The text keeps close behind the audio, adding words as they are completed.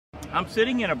I'm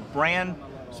sitting in a brand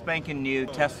spanking new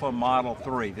Tesla Model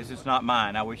 3. This is not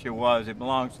mine. I wish it was. It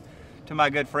belongs to my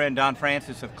good friend Don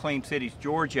Francis of Clean Cities,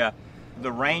 Georgia.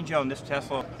 The range on this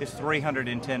Tesla is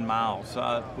 310 miles.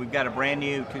 We've got a brand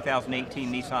new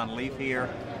 2018 Nissan LEAF here,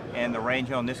 and the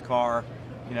range on this car,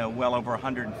 well over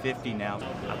 150 now.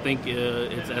 I think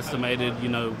it's estimated,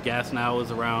 gas now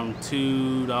is around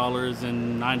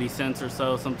 $2.90 or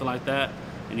so, something like that.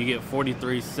 And you get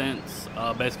 43 cents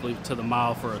basically to the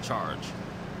mile for a charge.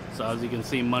 So as you can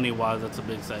see, money-wise, that's a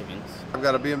big savings. I've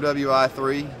got a BMW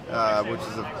i3, which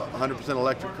is a 100%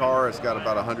 electric car. It's got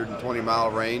about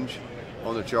 120-mile range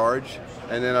on the charge.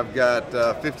 And then I've got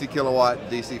a 50-kilowatt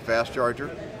DC fast charger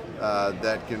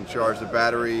that can charge the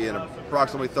battery in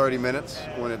approximately 30 minutes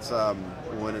when it's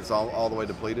all the way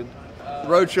depleted.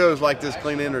 Roadshows like this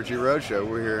Clean Energy Roadshow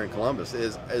we're here in Columbus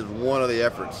is one of the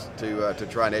efforts to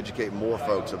try and educate more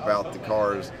folks about the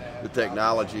cars, the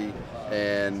technology,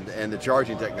 and the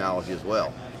charging technology as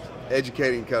well.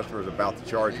 Educating customers about the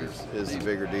chargers is the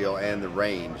bigger deal, and the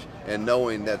range, and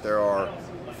knowing that there are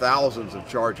thousands of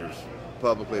chargers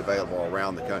publicly available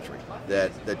around the country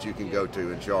that you can go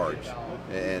to and charge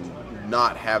and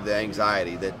not have the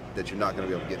anxiety that you're not going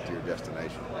to be able to get to your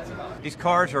destination. These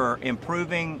cars are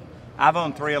improving. I've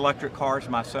owned 3 electric cars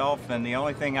myself, and the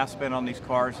only thing I spent on these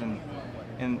cars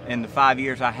in the 5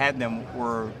 years I had them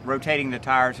were rotating the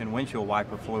tires and windshield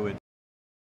wiper fluid.